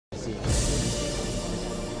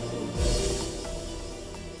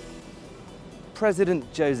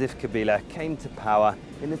President Joseph Kabila came to power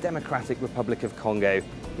in the Democratic Republic of Congo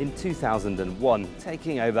in 2001,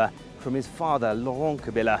 taking over from his father, Laurent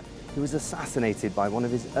Kabila, who was assassinated by one of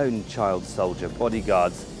his own child soldier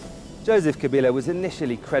bodyguards. Joseph Kabila was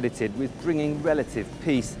initially credited with bringing relative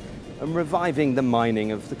peace and reviving the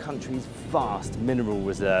mining of the country's vast mineral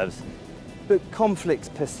reserves. But conflicts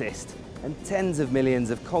persist, and tens of millions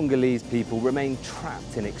of Congolese people remain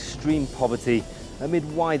trapped in extreme poverty amid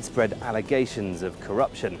widespread allegations of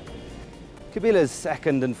corruption. Kabila's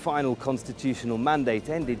second and final constitutional mandate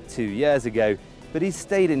ended 2 years ago, but he's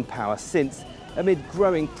stayed in power since, amid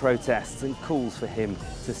growing protests and calls for him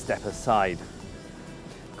to step aside.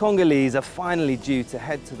 Congolese are finally due to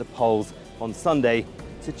head to the polls on Sunday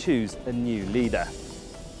to choose a new leader.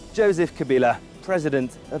 Joseph Kabila,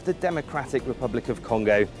 President of the Democratic Republic of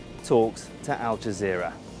Congo, talks to Al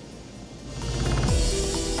Jazeera.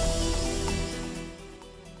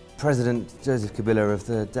 President Joseph Kabila of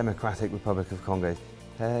the Democratic Republic of Congo,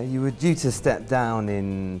 you were due to step down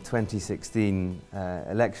in 2016.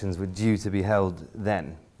 Elections were due to be held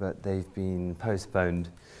then, but they've been postponed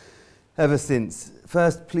ever since.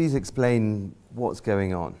 First, please explain what's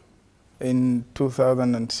going on. In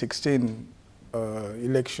 2016,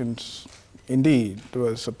 elections indeed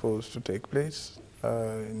were supposed to take place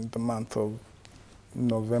in the month of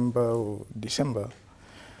November or December.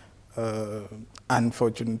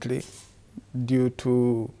 Unfortunately, due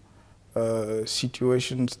to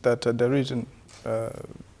situations that had arisen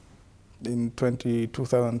in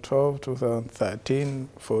 2012, 2013,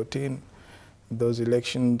 14, those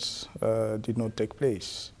elections did not take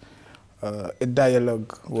place. A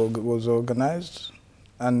dialogue was organized,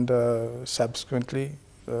 and subsequently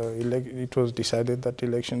it was decided that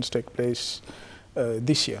elections take place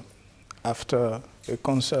this year after a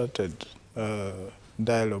concerted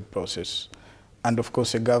dialogue process, and of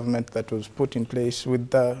course a government that was put in place with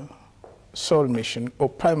the sole mission or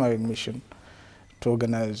primary mission to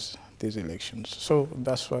organize these elections. So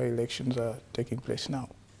that's why elections are taking place now.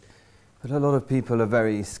 But a lot of people are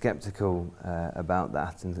very sceptical about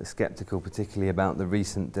that, and sceptical particularly about the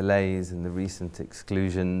recent delays and the recent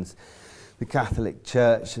exclusions. The Catholic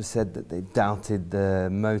Church has said that they doubted the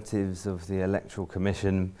motives of the Electoral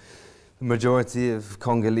Commission. The majority of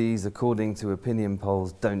Congolese, according to opinion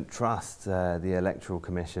polls, don't trust the Electoral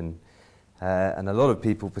Commission. And a lot of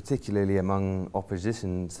people, particularly among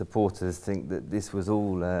opposition supporters, think that this was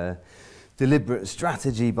all a deliberate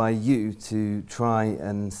strategy by you to try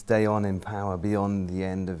and stay on in power beyond the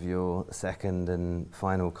end of your second and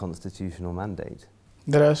final constitutional mandate.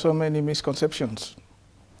 There are so many misconceptions.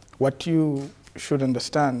 What you should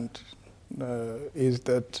understand is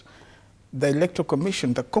that the Electoral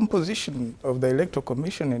Commission, the composition of the Electoral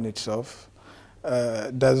Commission in itself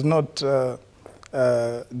does not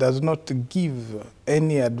give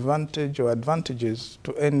any advantage or advantages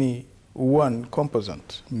to any one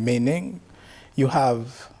component, meaning you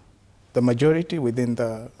have the majority within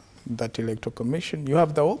that Electoral Commission, you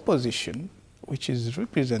have the opposition, which is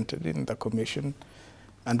represented in the commission,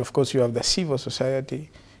 and of course you have the civil society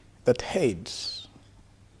that heads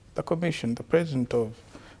the commission, the president of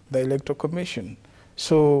the Electoral Commission.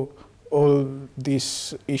 So all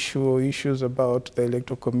these issues about the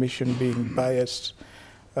Electoral Commission being biased,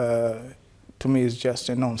 to me is just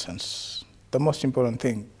a nonsense. The most important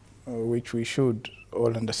thing, which we should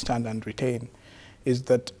all understand and retain, is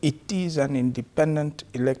that it is an independent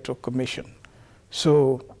Electoral Commission.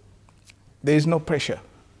 So there is no pressure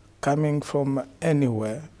coming from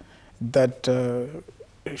anywhere that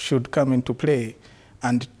should come into play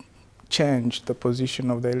and change the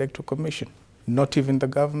position of the Electoral Commission. Not even the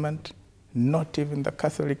government, not even the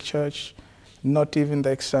Catholic Church, not even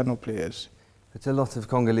the external players. But a lot of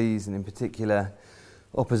Congolese, and in particular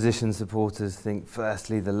opposition supporters, think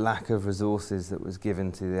firstly the lack of resources that was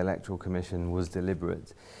given to the Electoral Commission was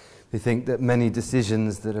deliberate. They think that many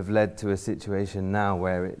decisions that have led to a situation now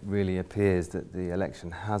where it really appears that the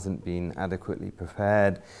election hasn't been adequately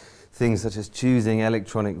prepared, things such as choosing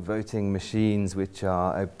electronic voting machines which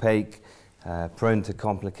are opaque, prone to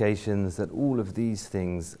complications, that all of these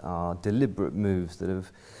things are deliberate moves that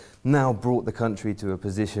have now brought the country to a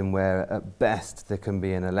position where at best there can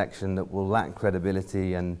be an election that will lack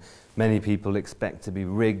credibility and many people expect to be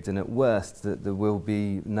rigged, and at worst that there will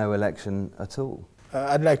be no election at all.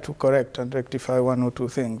 I'd like to correct and rectify one or two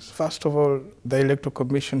things. First of all, the Electoral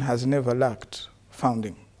Commission has never lacked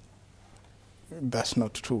funding. That's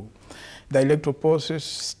not true. The electoral process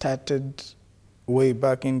started way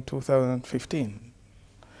back in 2015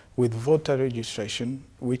 with voter registration,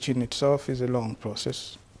 which in itself is a long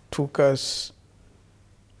process. Took us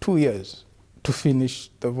 2 years to finish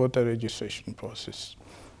the voter registration process.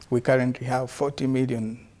 We currently have 40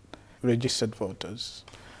 million registered voters.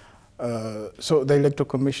 So the Electoral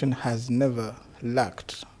Commission has never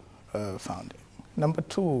lacked funding. Number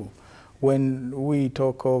two, when we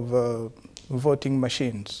talk of voting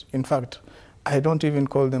machines, in fact, I don't even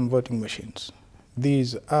call them voting machines.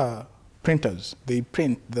 These are printers. They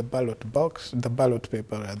print the ballot box, the ballot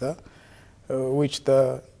paper rather, which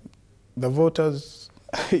the voters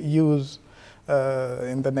use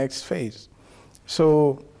in the next phase.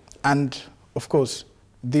 So, and of course,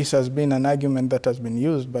 this has been an argument that has been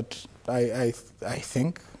used, but I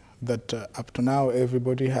think that up to now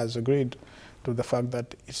everybody has agreed to the fact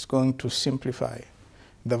that it's going to simplify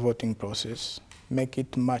the voting process, make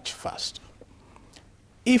it much faster.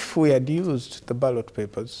 If we had used the ballot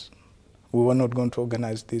papers, we were not going to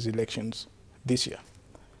organize these elections this year,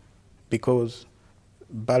 because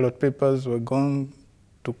ballot papers were going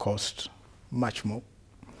to cost much more.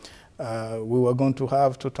 We were going to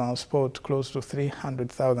have to transport close to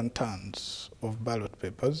 300,000 tons of ballot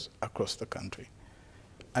papers across the country.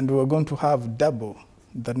 And we were going to have double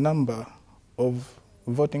the number of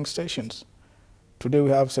voting stations. Today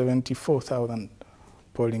we have 74,000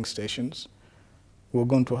 polling stations. We're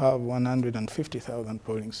going to have 150,000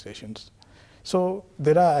 polling stations. So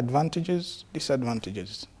there are advantages,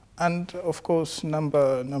 disadvantages. And of course,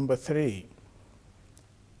 number three,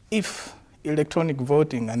 if electronic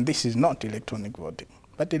voting, and this is not electronic voting,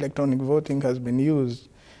 but electronic voting has been used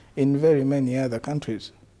in very many other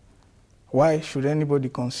countries, why should anybody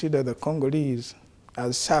consider the Congolese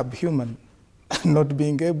as subhuman, not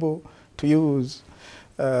being able to use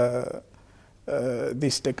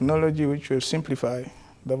this technology which will simplify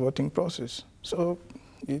the voting process? So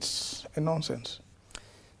it's a nonsense.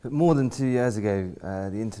 But more than 2 years ago,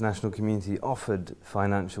 the international community offered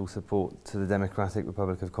financial support to the Democratic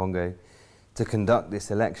Republic of Congo to conduct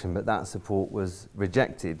this election, but that support was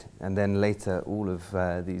rejected, and then later all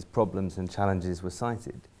of these problems and challenges were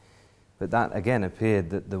cited. But that again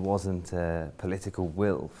appeared that there wasn't a political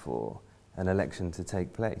will for an election to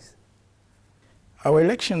take place. Our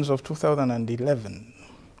elections of 2011,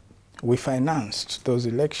 we financed those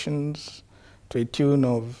elections to a tune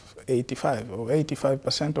of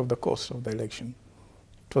 85% of the cost of the election.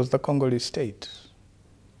 It was the Congolese state.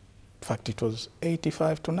 In fact, it was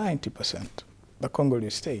 85 to 90%. The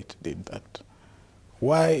Congolese state did that.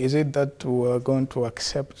 Why is it that we are going to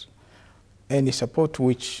accept any support,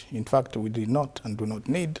 which in fact we did not and do not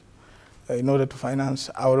need, in order to finance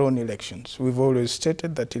our own elections? We've always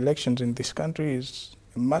stated that elections in this country is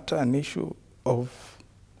a matter, an issue of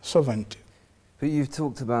sovereignty. But you've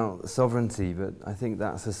talked about sovereignty, but I think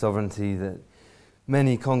that's a sovereignty that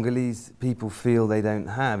many Congolese people feel they don't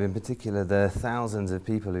have. In particular, the thousands of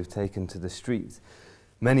people who've taken to the streets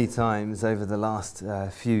many times over the last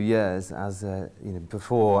few years, as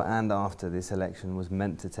before and after this election was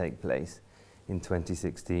meant to take place in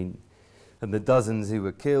 2016. And the dozens who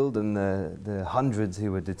were killed and the hundreds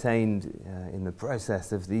who were detained in the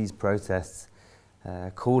process of these protests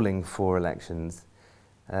calling for elections,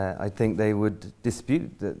 I think they would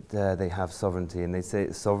dispute that they have sovereignty, and they say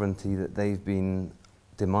it's sovereignty that they've been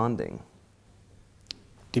demanding.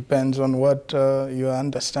 Depends on what your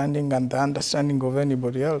understanding and the understanding of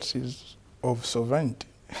anybody else is of sovereignty.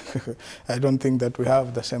 I don't think that we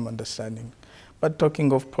have the same understanding. But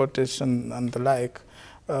talking of protests and the like,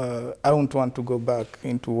 I don't want to go back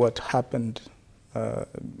into what happened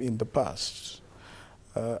in the past.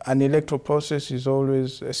 An electoral process is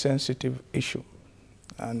always a sensitive issue.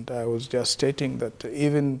 And I was just stating that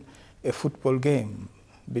even a football game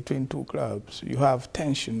between two clubs, you have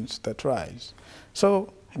tensions that rise.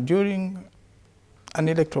 So during an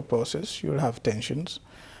electoral process, you'll have tensions.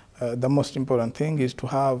 The most important thing is to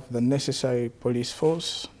have the necessary police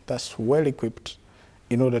force that's well equipped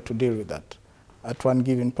in order to deal with that. At one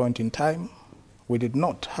given point in time, we did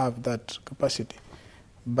not have that capacity,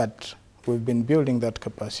 but we've been building that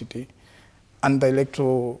capacity, and the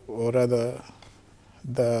electoral, or rather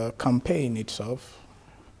the campaign itself,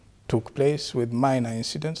 took place with minor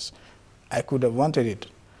incidents. I could have wanted it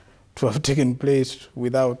to have taken place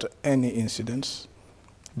without any incidents,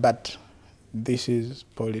 but this is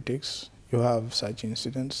politics. You have such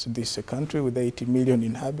incidents. This is a country with 80 million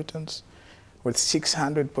inhabitants, with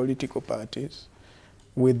 600 political parties,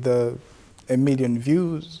 with 1 million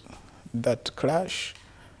views that clash,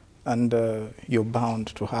 and you're bound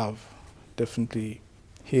to have definitely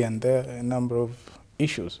here and there a number of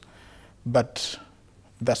issues. But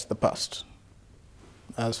that's the past.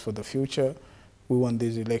 As for the future, we want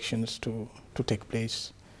these elections to take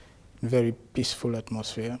place in a very peaceful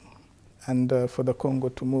atmosphere, and for the Congo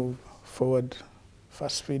to move forward,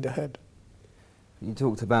 fast speed ahead. You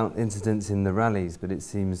talked about incidents in the rallies, but it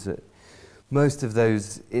seems that most of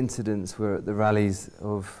those incidents were at the rallies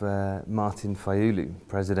of Martin Fayulu,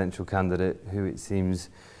 presidential candidate, who it seems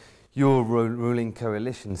your ruling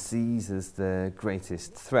coalition sees as the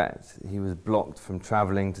greatest threat. He was blocked from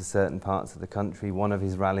travelling to certain parts of the country. One of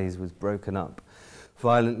his rallies was broken up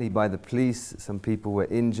violently by the police. Some people were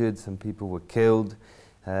injured, some people were killed.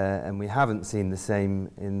 And we haven't seen the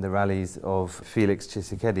same in the rallies of Felix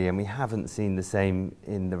Tshisekedi, and we haven't seen the same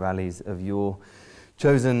in the rallies of your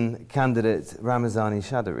chosen candidate, Ramazani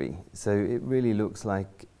Shadari. So it really looks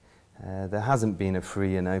like there hasn't been a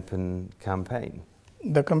free and open campaign.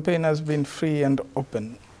 The campaign has been free and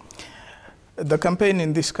open. The campaign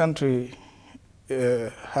in this country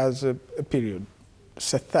has a period.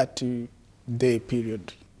 It's a 30-day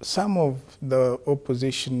period. Some of the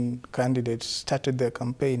opposition candidates started their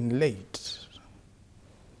campaign late.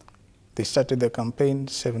 They started their campaign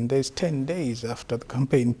 7 days, 10 days after the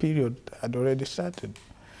campaign period had already started.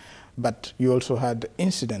 But you also had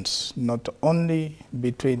incidents, not only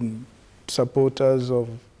between supporters of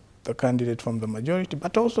the candidate from the majority,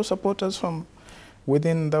 but also supporters from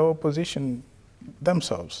within the opposition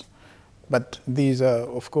themselves. But these are,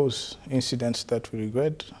 of course, incidents that we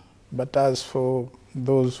regret. But as for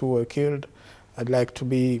those who were killed, I'd like to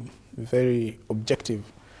be very objective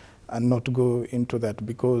and not go into that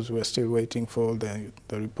because we're still waiting for the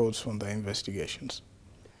reports from the investigations.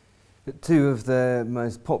 But two of the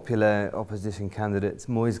most popular opposition candidates,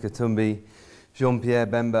 Moise Katumbi, Jean-Pierre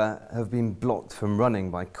Bemba, have been blocked from running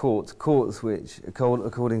by courts which,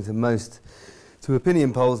 according to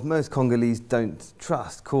opinion polls, most Congolese don't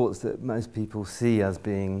trust, courts that most people see as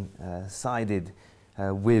being sided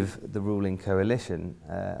with the ruling coalition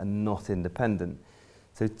and not independent.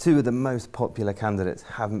 So two of the most popular candidates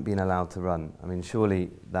haven't been allowed to run. I mean,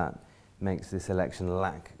 surely that makes this election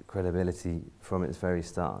lack credibility from its very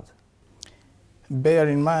start. Bear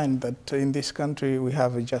in mind that in this country we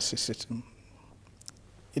have a justice system.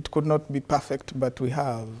 It could not be perfect, but we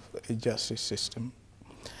have a justice system.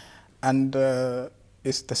 And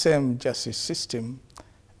it's the same justice system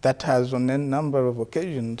that has on a number of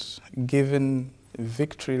occasions given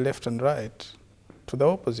victory left and right to the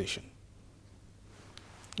opposition.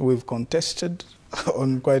 We've contested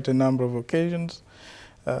on quite a number of occasions,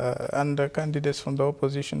 and the candidates from the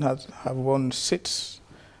opposition have won seats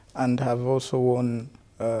and have also won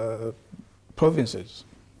provinces,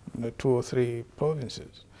 2 or 3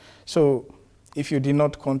 provinces. So if you did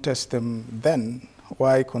not contest them then,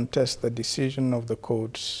 why contest the decision of the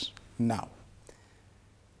courts now?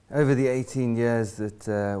 Over the 18 years that,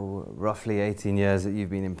 roughly 18 years that you've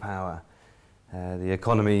been in power, the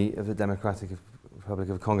economy of the Democratic Republic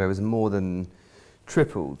of Congo has more than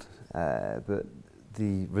tripled, but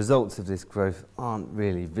the results of this growth aren't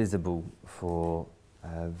really visible for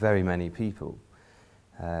very many people.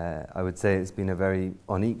 I would say it's been a very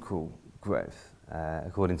unequal growth.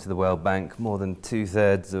 According to the World Bank, more than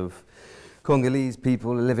 2/3 of Congolese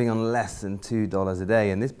people are living on less than $2 a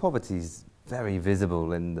day, and this poverty is very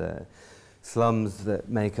visible in the slums that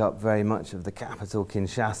make up very much of the capital,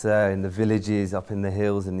 Kinshasa, in the villages up in the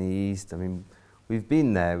hills in the east. I mean, we've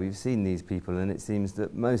been there, we've seen these people, and it seems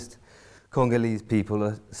that most Congolese people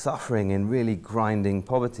are suffering in really grinding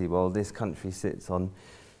poverty, while this country sits on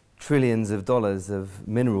trillions of dollars of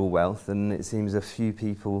mineral wealth, and it seems a few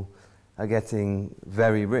people are getting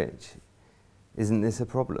very rich. Isn't this a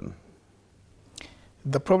problem?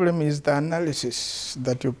 The problem is the analysis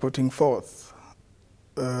that you're putting forth.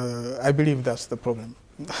 I believe that's the problem.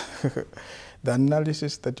 The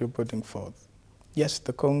analysis that you're putting forth. Yes,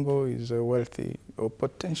 the Congo is a wealthy or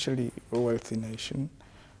potentially a wealthy nation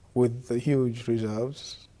with the huge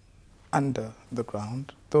reserves under the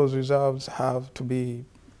ground. Those reserves have to be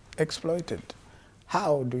exploited.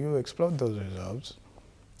 How do you exploit those reserves?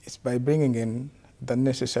 It's by bringing in the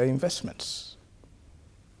necessary investments.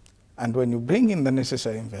 And when you bring in the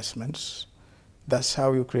necessary investments, that's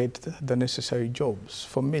how you create the necessary jobs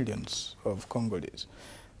for millions of Congolese.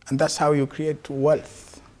 And that's how you create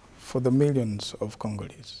wealth for the millions of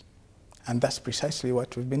Congolese. And that's precisely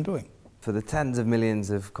what we've been doing. For the tens of millions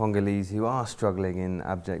of Congolese who are struggling in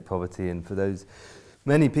abject poverty, and for those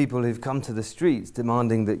many people who've come to the streets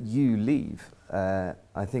demanding that you leave,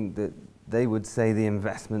 I think that they would say the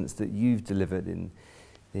investments that you've delivered in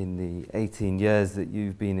the 18 years that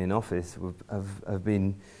you've been in office have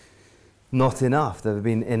been not enough. They've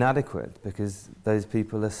been inadequate because those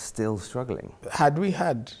people are still struggling. Had we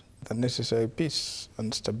had the necessary peace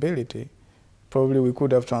and stability, probably we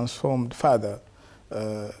could have transformed further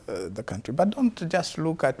the country. But don't just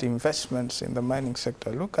look at investments in the mining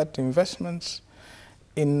sector. Look at investments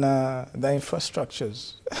in the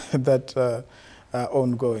infrastructures that are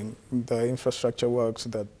ongoing, the infrastructure works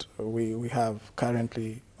that we have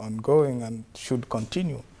currently ongoing and should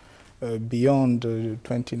continue beyond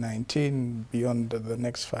 2019, beyond the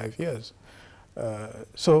next 5 years.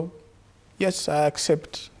 So, yes, I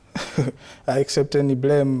accept I accept any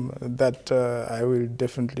blame that I will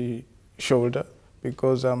definitely shoulder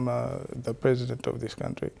because I'm the president of this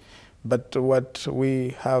country. But what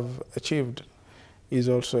we have achieved is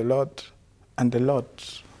also a lot, and a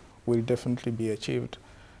lot will definitely be achieved,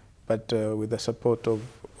 but with the support of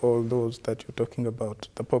all those that you're talking about,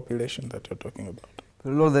 the population that you're talking about.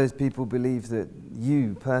 But a lot of those people believe that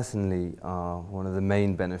you personally are one of the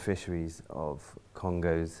main beneficiaries of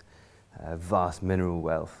Congo's vast mineral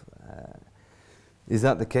wealth. Is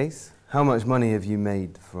that the case? How much money have you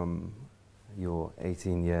made from your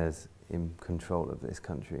 18 years in control of this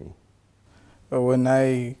country? When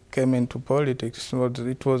I came into politics,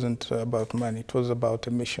 it wasn't about money, it was about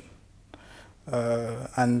a mission.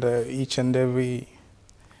 And each and every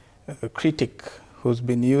critic who's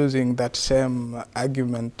been using that same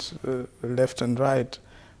argument left and right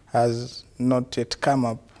has not yet come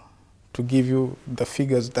up to give you the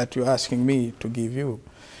figures that you're asking me to give you.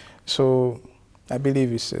 So I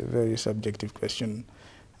believe it's a very subjective question,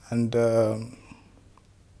 and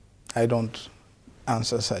I don't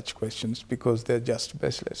answer such questions because they're just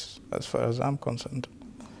baseless as far as I'm concerned.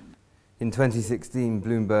 In 2016,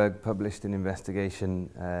 Bloomberg published an investigation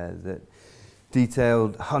that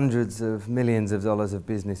detailed hundreds of millions of dollars of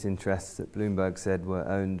business interests that Bloomberg said were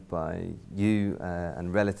owned by you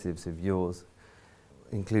and relatives of yours,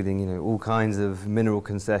 including all kinds of mineral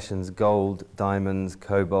concessions, gold, diamonds,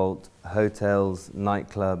 cobalt, hotels,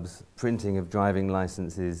 nightclubs, printing of driving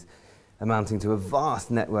licenses, amounting to a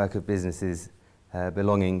vast network of businesses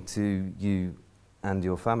belonging to you and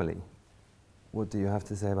your family. What do you have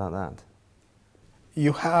to say about that?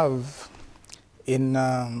 You have,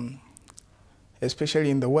 especially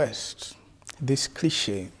in the West, this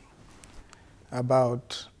cliche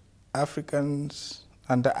about Africans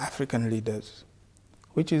and the African leaders,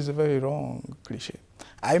 which is a very wrong cliche.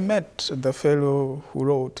 I met the fellow who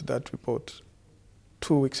wrote that report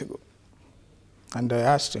 2 weeks ago, and I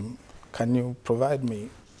asked him, can you provide me,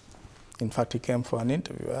 in fact he came for an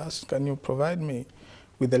interview, I asked, can you provide me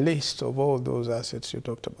with a list of all those assets you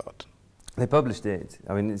talked about? They published it.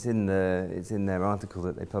 I mean, it's in their article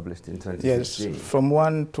that they published in 2016. Yes, from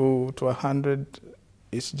 1 to 100,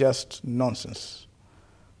 it's just nonsense.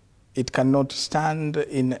 It cannot stand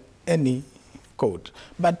in any code.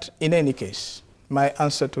 But in any case, my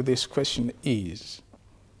answer to this question is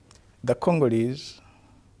the Congolese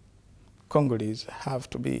have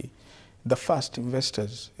to be the first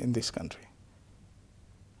investors in this country.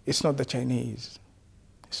 It's not the Chinese,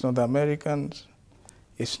 it's not the Americans,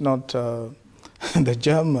 it's not the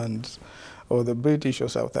Germans or the British or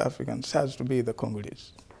South Africans. It has to be the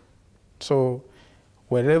Congolese. So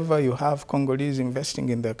wherever you have Congolese investing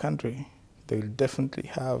in their country, they will definitely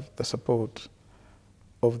have the support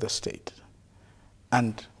of the state.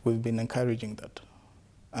 And we've been encouraging that,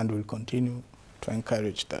 and we'll continue to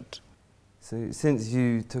encourage that. So since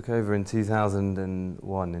you took over in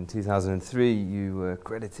 2001, in 2003 you were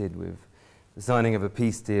credited with the signing of a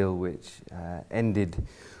peace deal which ended,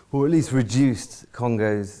 or at least reduced,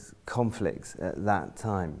 Congo's conflicts at that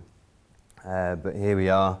time. But here we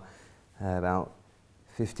are, about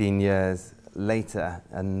 15 years later,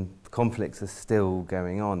 and conflicts are still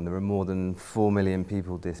going on. There are more than 4 million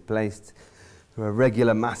people displaced. There are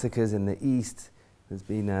regular massacres in the east. There's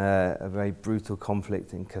been a very brutal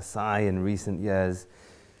conflict in Kasai in recent years.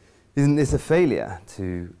 Isn't this a failure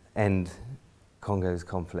to end Congo's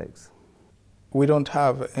conflicts? We don't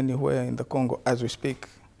have anywhere in the Congo, as we speak,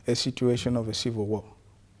 a situation of a civil war.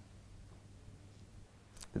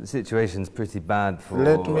 But the situation's pretty bad for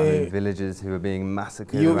villagers who are being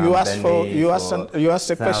massacred you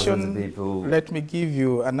asked a question. People. Let me give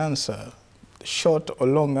you an answer. Short or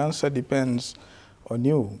long answer depends on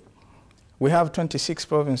you. We have 26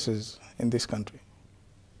 provinces in this country.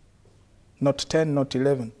 Not 10, not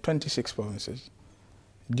 11, 26 provinces.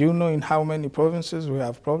 Do you know in how many provinces we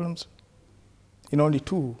have problems? In only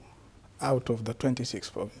 2 out of the 26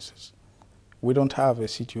 provinces. We don't have a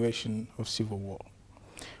situation of civil war.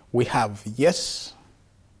 We have, yes,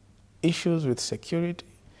 issues with security,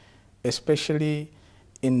 especially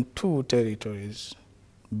in 2 territories,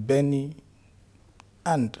 Beni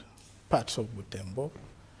and parts of Butembo.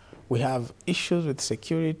 We have issues with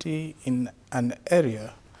security in an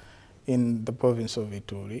area in the province of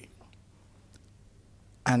Ituri.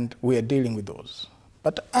 and we are dealing with those.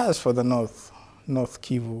 But as for the North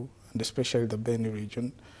Kivu, and especially the Beni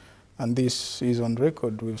region, and this is on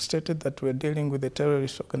record, we've stated that we're dealing with a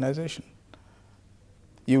terrorist organization.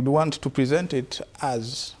 You'd want to present it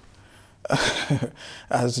as,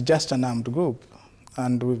 as just an armed group,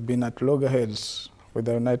 and we've been at loggerheads with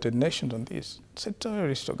the United Nations on this. It's a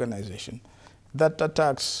terrorist organization that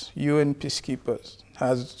attacks UN peacekeepers,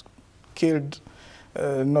 has killed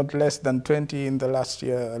not less than 20 in the last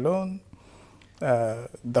year alone.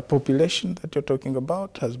 The population that you're talking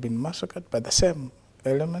about has been massacred by the same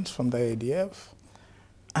elements from the ADF,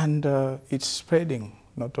 and it's spreading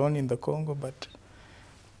not only in the Congo but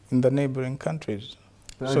in the neighboring countries.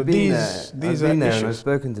 But so I've been these are and issues. I've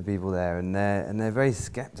spoken to people there, and they're very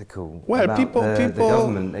sceptical Well, about people, the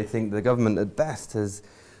government. They think the government at best has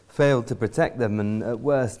failed to protect them, and at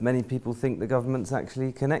worst, many people think the government's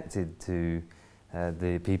actually connected to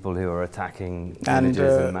the people who are attacking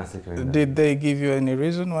villages and massacring them. Did they give you any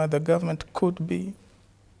reason why the government could be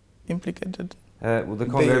implicated? Well, the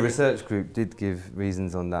Congo Research Group did give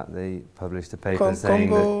reasons on that. They published a paper saying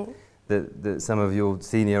that some of your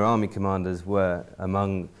senior army commanders were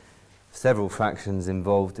among several factions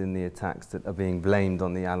involved in the attacks that are being blamed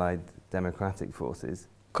on the Allied Democratic Forces.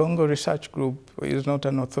 Congo Research Group is not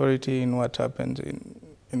an authority in what happens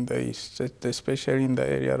in the East, especially in the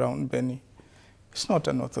area around Beni. It's not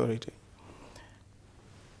an authority.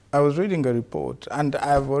 I was reading a report, and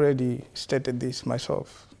I've already stated this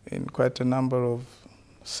myself in quite a number of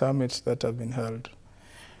summits that have been held.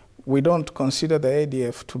 We don't consider the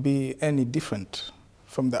ADF to be any different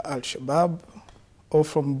from the Al-Shabaab or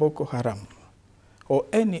from Boko Haram or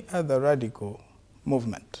any other radical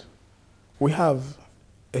movement. We have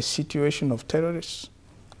a situation of terrorists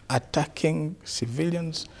attacking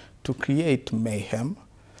civilians to create mayhem,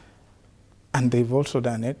 and they've also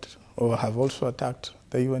done it, or have also attacked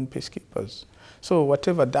the UN peacekeepers. So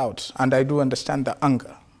whatever doubts, and I do understand the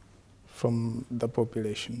anger from the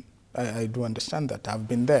population. I do understand that. I've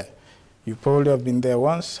been there. You probably have been there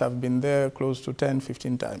once. I've been there close to 10,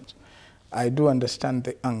 15 times. I do understand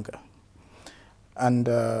the anger. And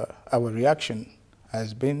our reaction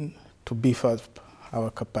has been to beef up our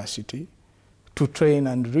capacity, to train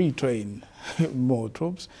and retrain more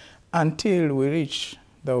troops until we reach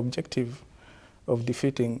the objective of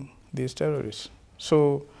defeating these terrorists.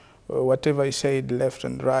 So whatever is said left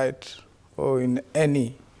and right or in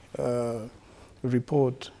any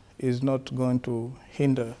report is not going to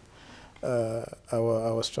hinder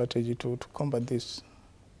our strategy to combat this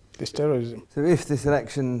terrorism. So if this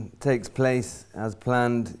election takes place as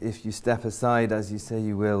planned, if you step aside as you say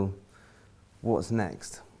you will, what's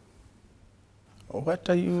next? What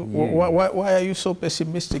are you? Why are you so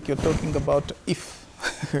pessimistic? You're talking about if.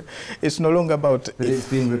 It's no longer about but if. It's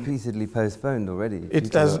been repeatedly postponed already.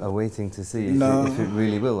 It has, People are waiting to see if it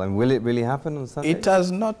really will. And will it really happen on Sunday? It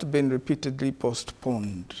has not been repeatedly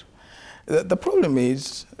postponed. The problem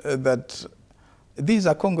is that these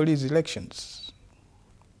are Congolese elections.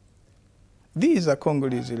 These are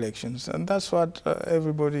Congolese elections, and that's what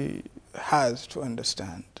everybody has to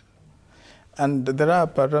understand. And there are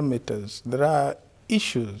parameters, there are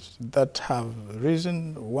issues that have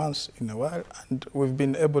risen once in a while, and we've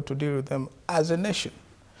been able to deal with them as a nation.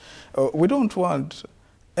 We don't want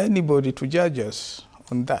anybody to judge us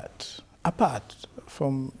on that, apart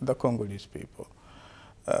from the Congolese people.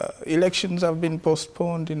 Elections have been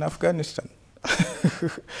postponed in Afghanistan.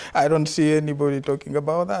 I don't see anybody talking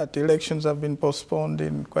about that. Elections have been postponed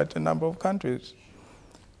in quite a number of countries.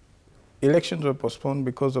 Elections were postponed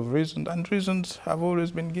because of reasons, and reasons have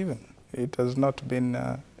always been given. It has not been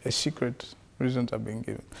a secret. Reasons have been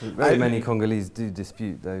given. Very many Congolese do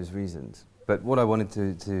dispute those reasons. But what I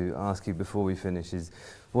wanted to ask you before we finish is,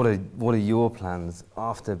 what are your plans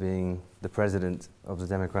after being the president of the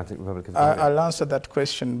Democratic Republic of Congo? I'll answer that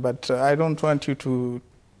question, but I don't want you to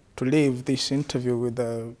leave this interview with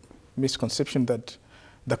the misconception that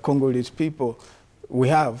the Congolese people, we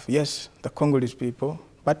have, yes, the Congolese people,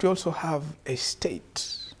 but we also have a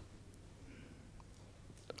state.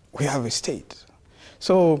 We have a state.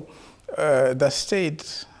 So the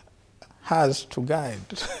state has to guide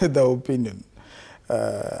the opinion.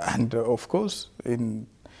 And of course, in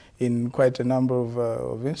quite a number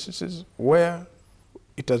of instances where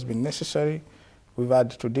it has been necessary, we've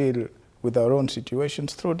had to deal with our own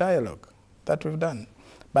situations through dialogue. That we've done.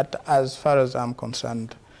 But as far as I'm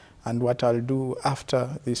concerned, and what I'll do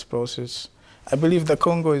after this process, I believe the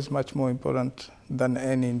Congo is much more important than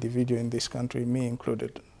any individual in this country, me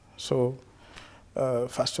included. So,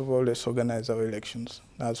 first of all, let's organize our elections.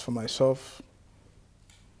 As for myself,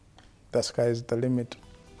 the sky is the limit.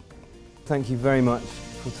 Thank you very much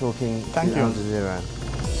for talking Thank to you. Al Jazeera.